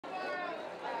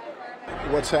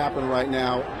What's happened right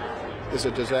now is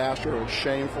a disaster. It's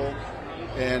shameful,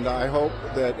 and I hope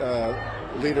that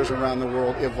leaders around the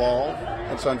world evolve.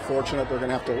 It's unfortunate they're going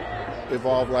to have to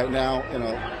evolve right now in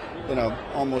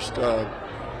a almost they're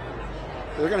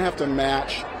going to have to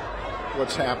match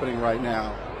what's happening right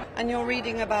now. And you're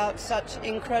reading about such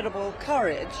incredible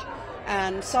courage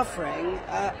and suffering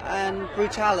and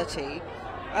brutality.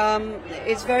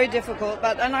 It's very difficult,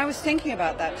 and I was thinking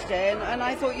about that today, and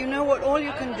I thought, you know what, all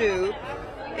you can do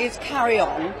is carry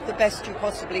on the best you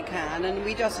possibly can, and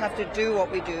we just have to do what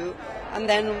we do, and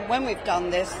then when we've done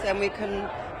this, then we can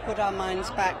put our minds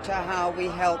back to how we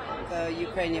help the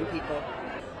Ukrainian people.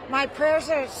 My prayers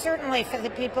are certainly for the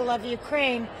people of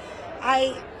Ukraine.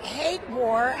 I hate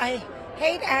war. I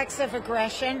hate acts of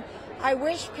aggression. I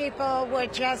wish people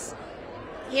would just,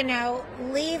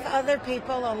 leave other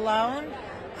people alone.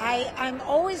 I'm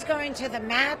always going to the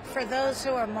mat for those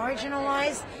who are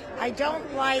marginalized. I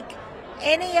don't like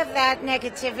any of that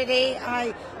negativity.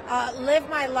 I live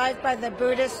my life by the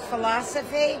Buddhist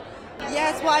philosophy.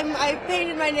 Yes, well, I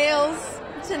painted my nails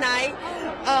tonight.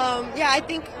 I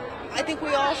think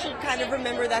we all should kind of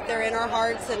remember that they're in our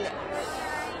hearts, and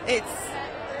it's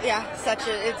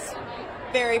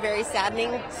very, very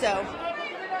saddening. So.